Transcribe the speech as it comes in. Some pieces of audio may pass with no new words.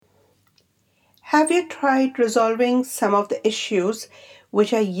Have you tried resolving some of the issues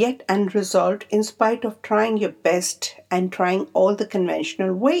which are yet unresolved in spite of trying your best and trying all the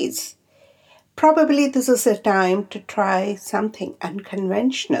conventional ways? Probably this is a time to try something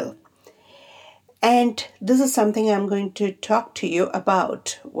unconventional. And this is something I'm going to talk to you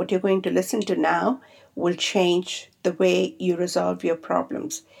about. What you're going to listen to now will change the way you resolve your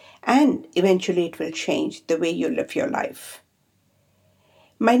problems, and eventually it will change the way you live your life.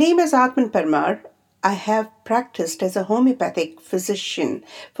 My name is Atman Parmar. I have practiced as a homeopathic physician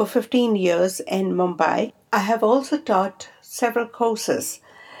for 15 years in Mumbai. I have also taught several courses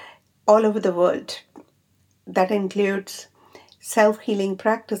all over the world. That includes self healing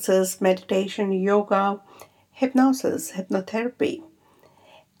practices, meditation, yoga, hypnosis, hypnotherapy.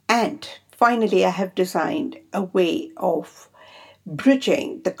 And finally, I have designed a way of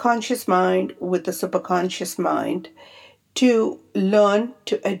bridging the conscious mind with the superconscious mind to learn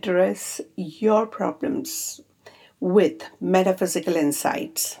to address your problems with metaphysical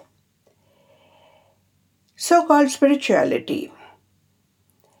insights. So called spirituality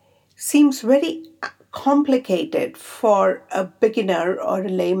seems very complicated for a beginner or a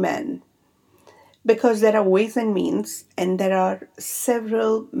layman because there are ways and means and there are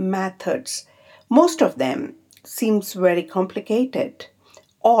several methods. Most of them seems very complicated,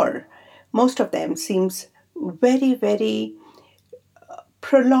 or most of them seems very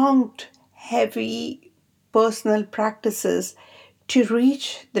prolonged heavy personal practices to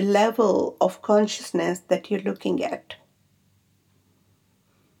reach the level of consciousness that you're looking at.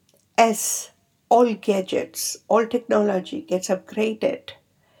 As all gadgets, all technology gets upgraded,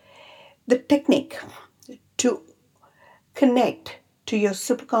 the technique to connect to your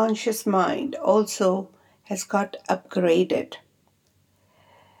subconscious mind also has got upgraded.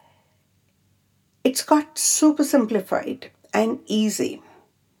 It's got super simplified and easy.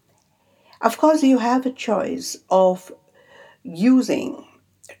 Of course, you have a choice of using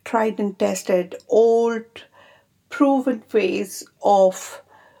tried and tested, old, proven ways of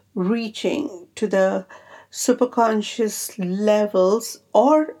reaching to the superconscious levels,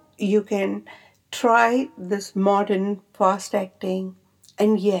 or you can try this modern, fast acting,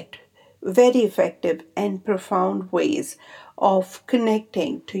 and yet very effective and profound ways of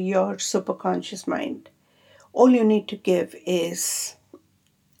connecting to your superconscious mind. All you need to give is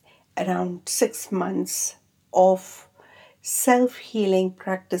around 6 months of self healing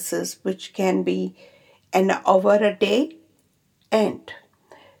practices, which can be an hour a day, and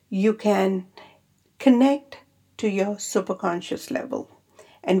you can connect to your superconscious level.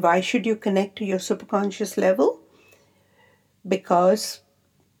 And why should you connect to your superconscious level? Because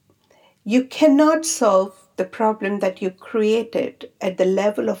you cannot solve the problem that you created at the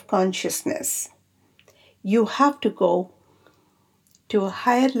level of consciousness. You have to go to a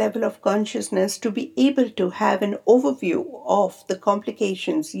higher level of consciousness to be able to have an overview of the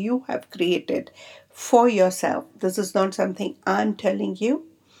complications you have created for yourself. This is not something I'm telling you.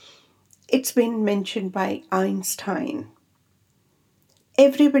 It's been mentioned by Einstein.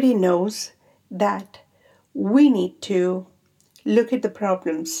 Everybody knows that we need to look at the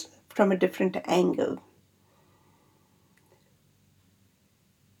problems from a different angle.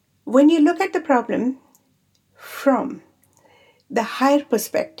 When you look at the problem from the higher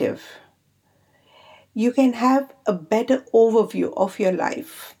perspective, you can have a better overview of your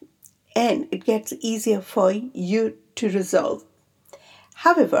life and it gets easier for you to resolve.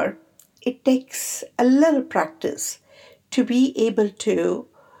 However, it takes a little practice to be able to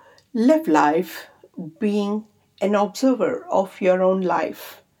live life being an observer of your own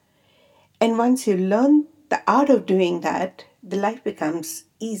life. And once you learn the art of doing that, the life becomes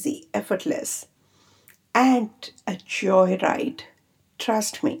easy, effortless, and a joyride.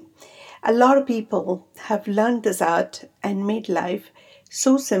 Trust me. A lot of people have learned this art and made life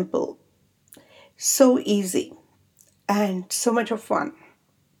so simple, so easy, and so much of fun.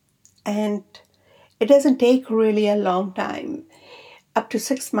 And it doesn't take really a long time, up to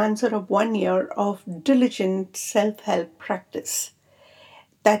 6 months or 1 year of diligent self help practice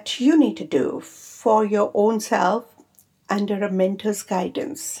that you need to do for your own self under a mentor's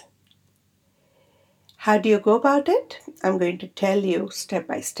guidance. How do you go about it? I'm going to tell you step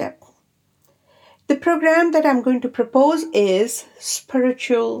by step. The program that I'm going to propose is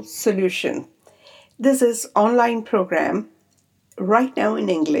Spiritual Solution. This is online program right now in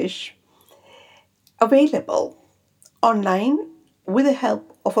English, available online with the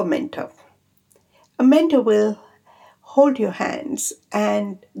help of a mentor. A mentor will hold your hands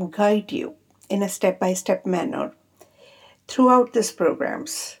and guide you in a step-by-step manner throughout these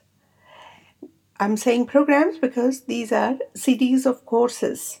programs. I'm saying programs because these are CDs of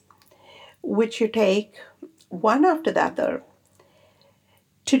courses which you take one after the other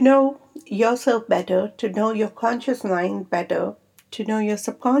to know yourself better, to know your conscious mind better, to know your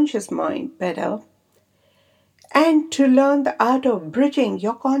subconscious mind better, and to learn the art of bridging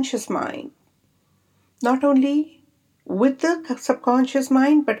your conscious mind, not only with the subconscious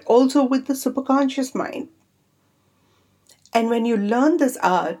mind, but also with the superconscious mind. And when you learn this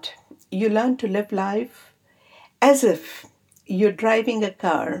art, you learn to live life as if you're driving a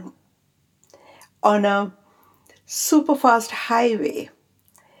car on a super fast highway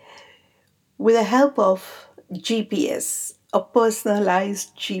with the help of GPS, a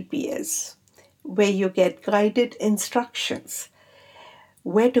personalized GPS, where you get guided instructions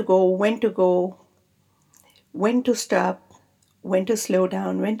where to go, when to stop, when to slow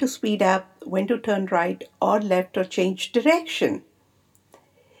down, when to speed up, when to turn right or left or change direction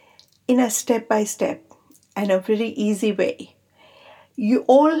in a step by step and a very easy way. You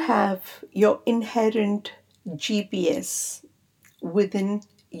all have your inherent GPS within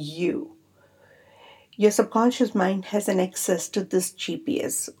you. Your subconscious mind has an access to this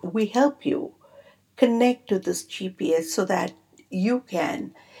GPS. We help you connect to this GPS so that you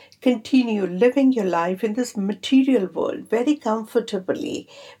can continue living your life in this material world very comfortably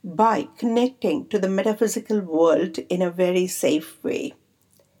by connecting to the metaphysical world in a very safe way.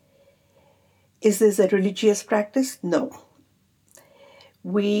 Is this a religious practice? No.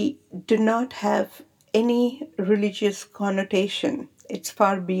 We do not have any religious connotation. It's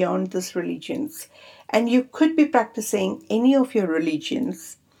far beyond this religions. And you could be practicing any of your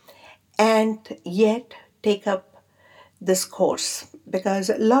religions and yet take up this course, because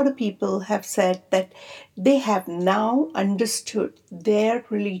a lot of people have said that they have now understood their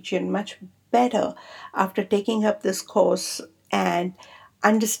religion much better after taking up this course and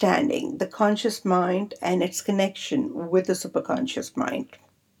understanding the conscious mind and its connection with the superconscious mind.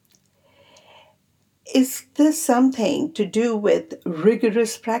 Is this something to do with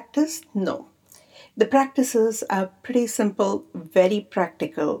rigorous practice? No. The practices are pretty simple, very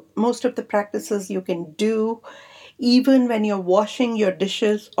practical. Most of the practices you can do even when you're washing your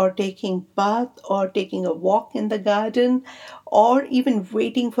dishes or taking bath or taking a walk in the garden or even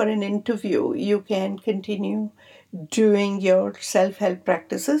waiting for an interview. You can continue doing your self-help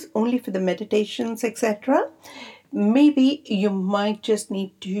practices. Only for the meditations, etc., maybe you might just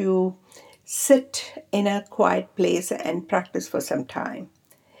need to sit in a quiet place and practice for some time.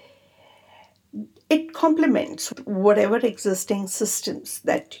 It complements whatever existing systems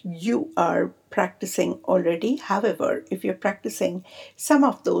that you are practicing already. However, if you're practicing some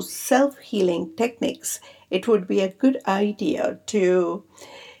of those self healing techniques, it would be a good idea to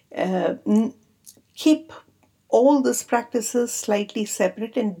uh, keep all these practices slightly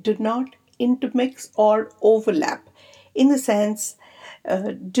separate and do not intermix or overlap. In the sense,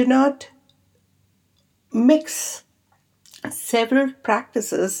 do not mix several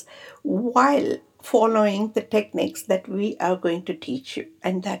practices while following the techniques that we are going to teach you,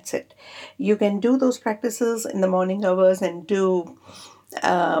 and that's it. You can do those practices in the morning hours and do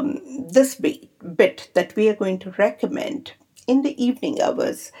this bit that we are going to recommend in the evening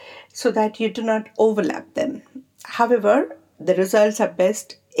hours so that you do not overlap them. However, the results are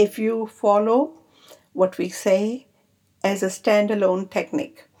best if you follow what we say as a standalone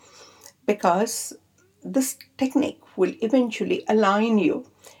technique, because this technique will eventually align you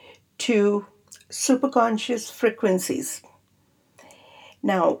to superconscious frequencies.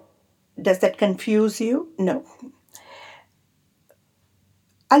 Now, does that confuse you? No.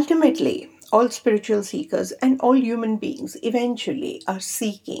 Ultimately, all spiritual seekers and all human beings eventually are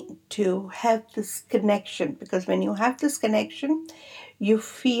seeking to have this connection, because when you have this connection, you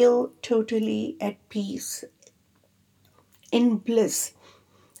feel totally at peace, in bliss.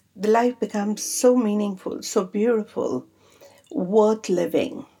 The life becomes so meaningful, so beautiful, worth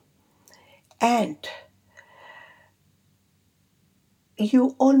living. And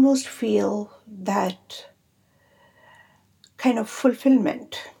you almost feel that kind of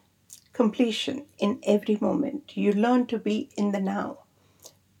fulfillment, completion in every moment. You learn to be in the now.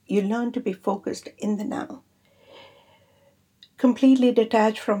 You learn to be focused in the now, completely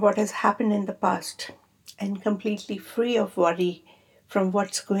detached from what has happened in the past and completely free of worry from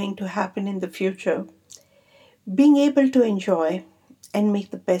what's going to happen in the future. Being able to enjoy and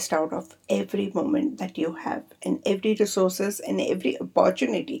make the best out of every moment that you have and every resources and every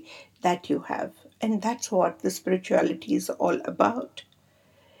opportunity that you have. And that's what the spirituality is all about.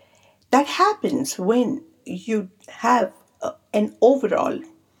 That happens when you have an overall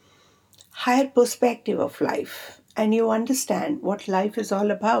higher perspective of life and you understand what life is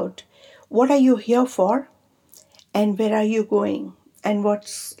all about. What are you here for and where are you going? and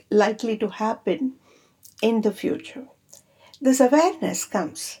what's likely to happen in the future. This awareness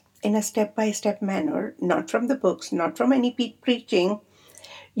comes in a step by step manner, not from the books, not from any preaching.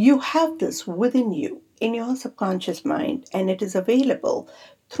 You have this within you in your subconscious mind, and it is available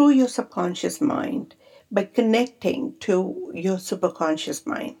through your subconscious mind by connecting to your superconscious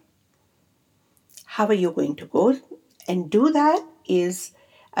mind. How are you going to go and do that is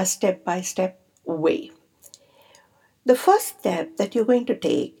a step by step way. The first step that you're going to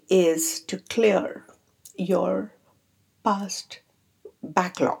take is to clear your past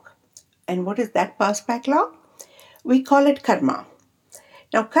backlog. And what is that past backlog? We call it karma.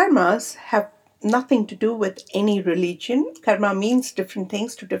 Now, karmas have nothing to do with any religion. Karma means different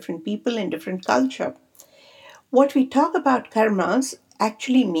things to different people in different culture. What we talk about karmas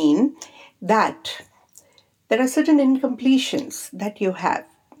actually mean that there are certain incompletions that you have.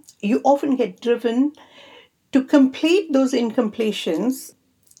 You often get driven to complete those incompletions,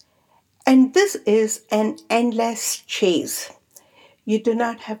 and this is an endless chase. You do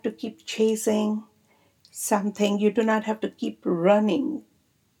not have to keep chasing something, you do not have to keep running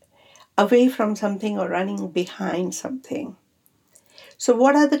away from something or running behind something. So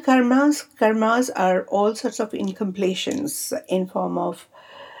what are the karmas? Karmas are all sorts of incompletions in form of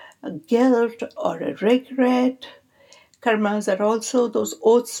a guilt or a regret. Karmas are also those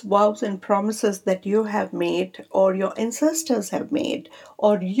oaths, vows, and promises that you have made, or your ancestors have made,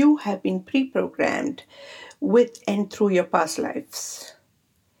 or you have been pre programmed with and through your past lives.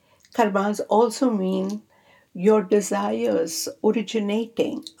 Karmas also mean your desires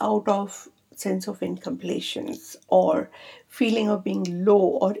originating out of sense of incompletions or feeling of being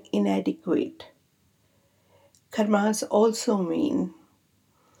low or inadequate. Karmas also mean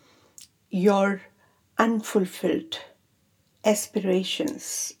your unfulfilled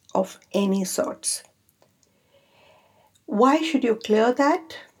aspirations of any sorts. Why should you clear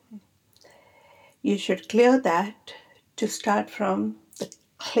that? You should clear that to start from the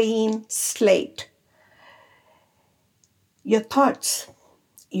clean slate. Your thoughts,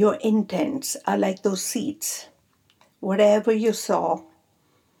 your intents are like those seeds. Whatever you sow,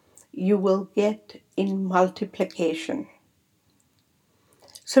 you will get in multiplication.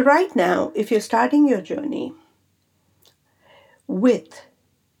 So, right now, if you're starting your journey with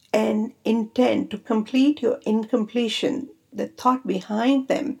an intent to complete your incompletion, the thought behind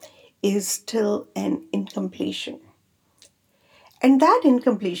them is still an incompletion. And that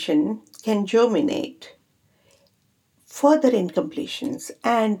incompletion can germinate further incompletions,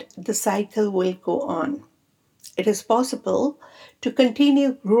 and the cycle will go on. It is possible to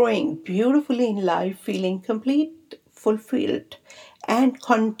continue growing beautifully in life, feeling complete, fulfilled, and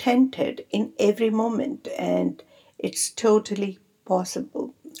contented in every moment. And it's totally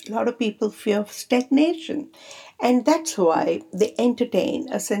possible. A lot of people fear stagnation, and that's why they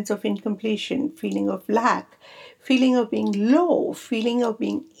entertain a sense of incompletion, feeling of lack, feeling of being low, feeling of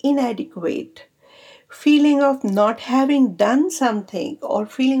being inadequate, feeling of not having done something, or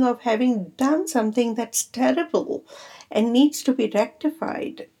feeling of having done something that's terrible and needs to be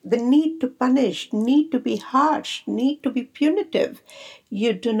rectified, the need to punish, need to be harsh, need to be punitive.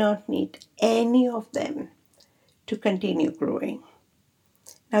 You do not need any of them to continue growing.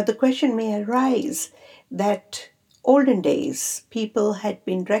 Now, the question may arise that olden days people had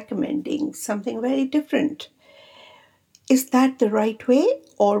been recommending something very different. Is that the right way,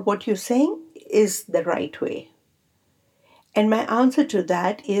 or what you're saying is the right way? And my answer to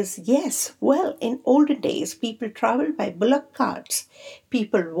that is yes. Well, in olden days, people traveled by bullock carts.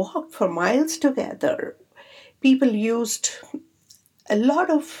 People walked for miles together. People used a lot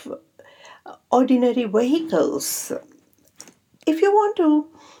of ordinary vehicles. If you want to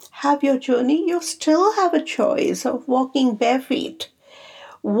have your journey, you still have a choice of walking barefoot,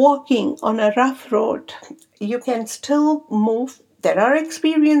 walking on a rough road. You can still move. There are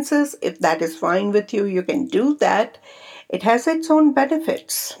experiences. If that is fine with you, you can do that. It has its own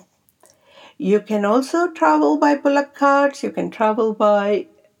benefits. You can also travel by bullock carts. You can travel by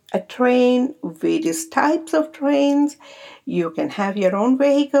a train, various types of trains. You can have your own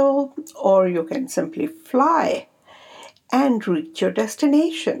vehicle, or you can simply fly and reach your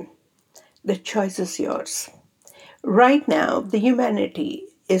destination. The choice is yours. Right now, the humanity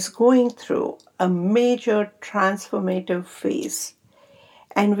is going through a major transformative phase,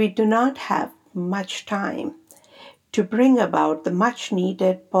 and we do not have much time to bring about the much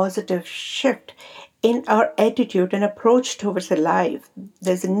needed positive shift in our attitude and approach towards the life.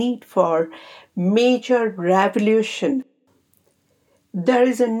 There's a need for major revolution. There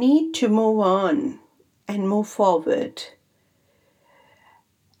is a need to move on and move forward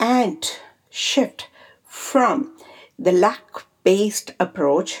and shift from the lack based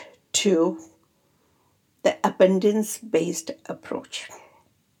approach to the abundance based approach.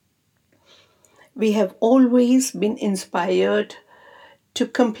 We have always been inspired to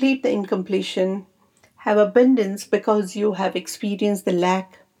complete the incompletion, have abundance because you have experienced the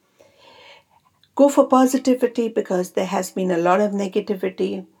lack, go for positivity because there has been a lot of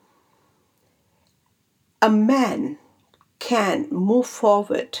negativity. A man can move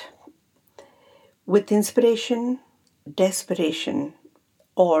forward with inspiration, desperation,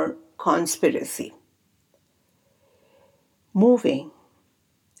 or conspiracy. Moving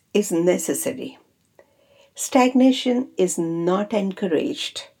is necessary. Stagnation is not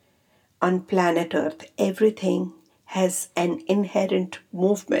encouraged. On planet Earth, everything has an inherent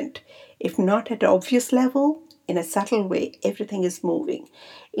movement. If not at obvious level, in a subtle way, everything is moving,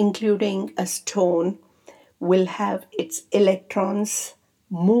 including a stone will have its electrons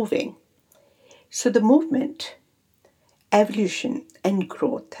moving. So the movement, evolution, and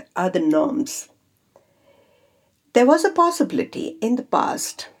growth are the norms. There was a possibility in the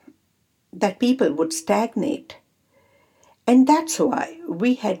past that people would stagnate, and that's why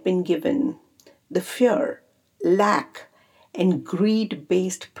we had been given the fear, lack, and greed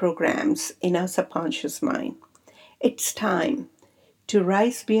based programs in our subconscious mind. It's time to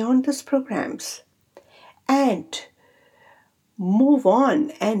rise beyond those programs and move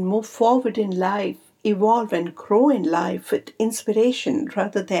on and move forward in life, evolve and grow in life with inspiration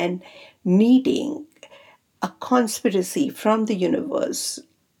rather than needing a conspiracy from the universe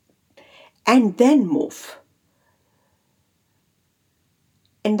and then move.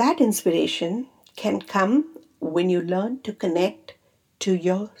 And that inspiration can come when you learn to connect to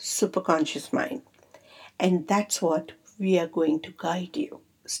your superconscious mind. And that's what we are going to guide you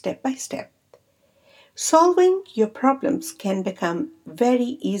step by step. Solving your problems can become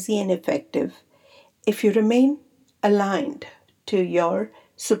very easy and effective if you remain aligned to your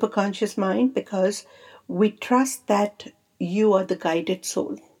superconscious mind because we trust that you are the guided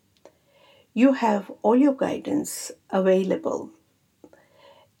soul. You have all your guidance available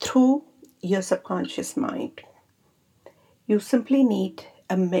through your subconscious mind. You simply need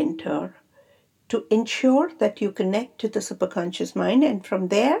a mentor to ensure that you connect to the superconscious mind, and from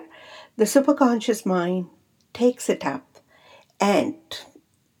there, the superconscious mind takes it up, and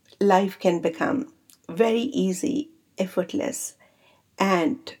life can become very easy, effortless,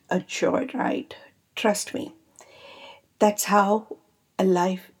 and a joyride. Trust me, that's how a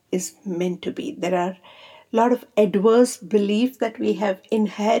life is meant to be. There are a lot of adverse beliefs that we have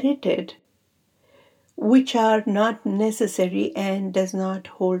inherited which are not necessary and does not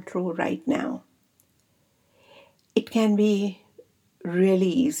hold true right now. It can be really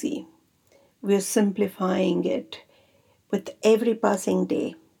easy. We're simplifying it with every passing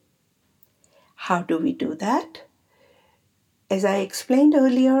day. How do we do that? As I explained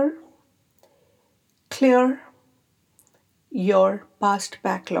earlier, clear your past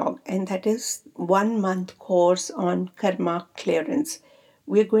backlog, and that is 1 month course on karma clearance.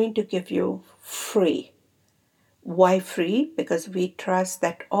 We're going to give you free. Why free? Because we trust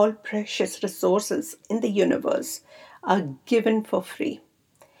that all precious resources in the universe are given for free.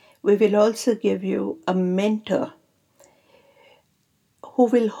 We will also give you a mentor who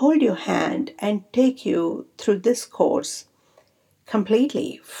will hold your hand and take you through this course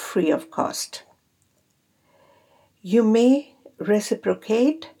completely free of cost. You may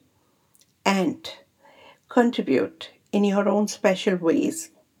reciprocate and contribute in your own special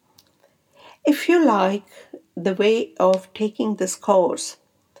ways. If you like the way of taking this course,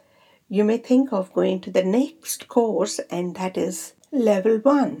 you may think of going to the next course, and that is level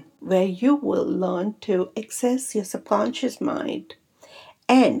 1, where you will learn to access your subconscious mind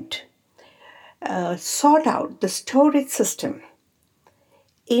and sort out the storage system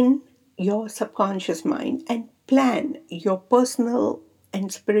in your subconscious mind and plan your personal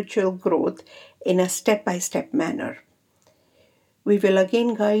and spiritual growth in a step by step manner. We will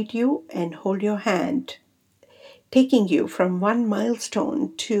again guide you and hold your hand, taking you from one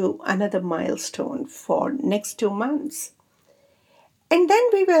milestone to another milestone for next 2 months. And then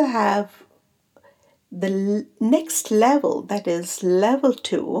we will have the next level, that is level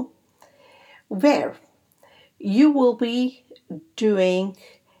 2, where you will be doing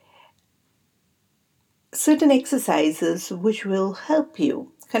certain exercises which will help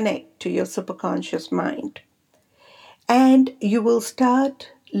you connect to your superconscious mind. And you will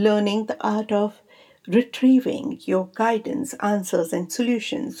start learning the art of retrieving your guidance, answers, and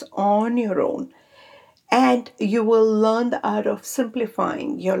solutions on your own. And you will learn the art of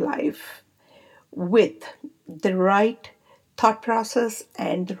simplifying your life with the right thought process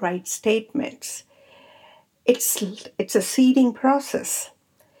and the right statements. It's a seeding process,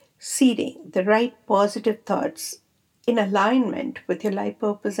 seeding the right positive thoughts in alignment with your life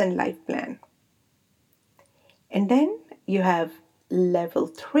purpose and life plan. And then you have level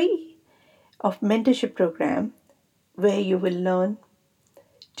 3 of mentorship program where you will learn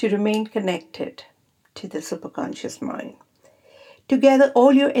to remain connected to the superconscious mind. To gather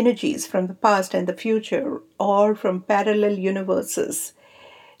all your energies from the past and the future or from parallel universes.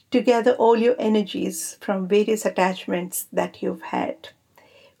 To gather all your energies from various attachments that you've had.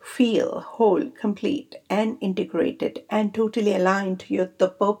 Feel whole, complete, and integrated, and totally aligned to the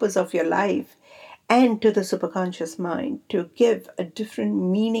purpose of your life and to the superconscious mind to give a different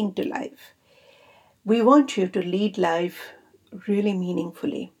meaning to life. We want you to lead life really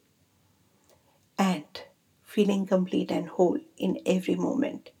meaningfully and feeling complete and whole in every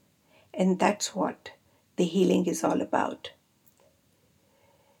moment. And that's what the healing is all about.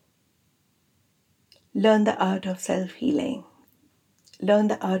 Learn the art of self healing, learn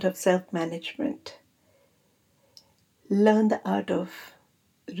the art of self management, learn the art of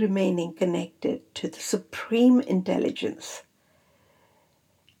remaining connected to the supreme intelligence,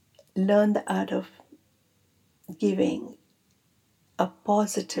 learn the art of giving a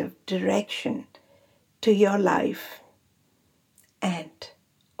positive direction to your life and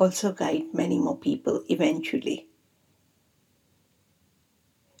also guide many more people eventually.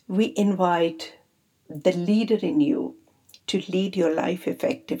 We invite the leader in you to lead your life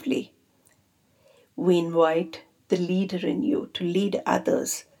effectively. We invite the leader in you to lead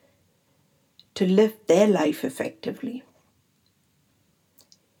others to live their life effectively.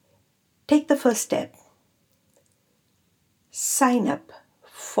 Take the first step. Sign up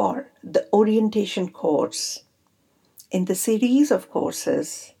for the orientation course in the series of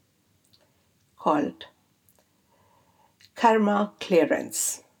courses called Karma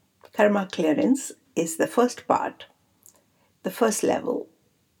Clearance. Karma Clearance is the first part, the first level,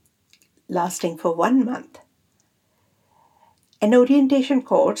 lasting for 1 month. An orientation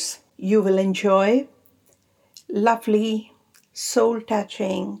course you will enjoy lovely, soul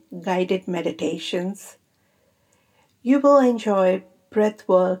touching, guided meditations. You will enjoy breath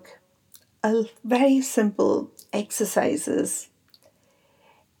work, very simple exercises,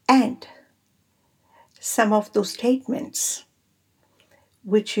 and some of those statements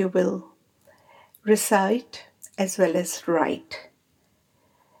which you will recite as well as write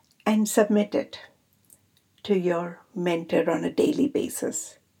and submit it to your mentor on a daily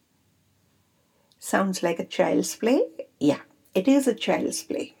basis. Sounds like a child's play? Yeah, it is a child's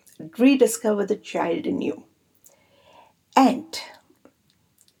play. Rediscover the child in you and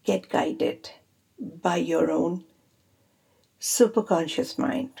get guided by your own superconscious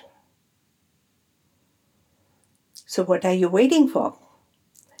mind. So, what are you waiting for?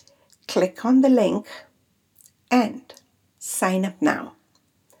 Click on the link and sign up now.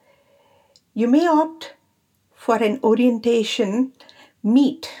 You may opt for an orientation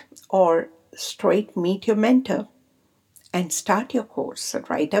meet or straight meet your mentor and start your course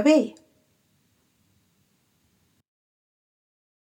right away.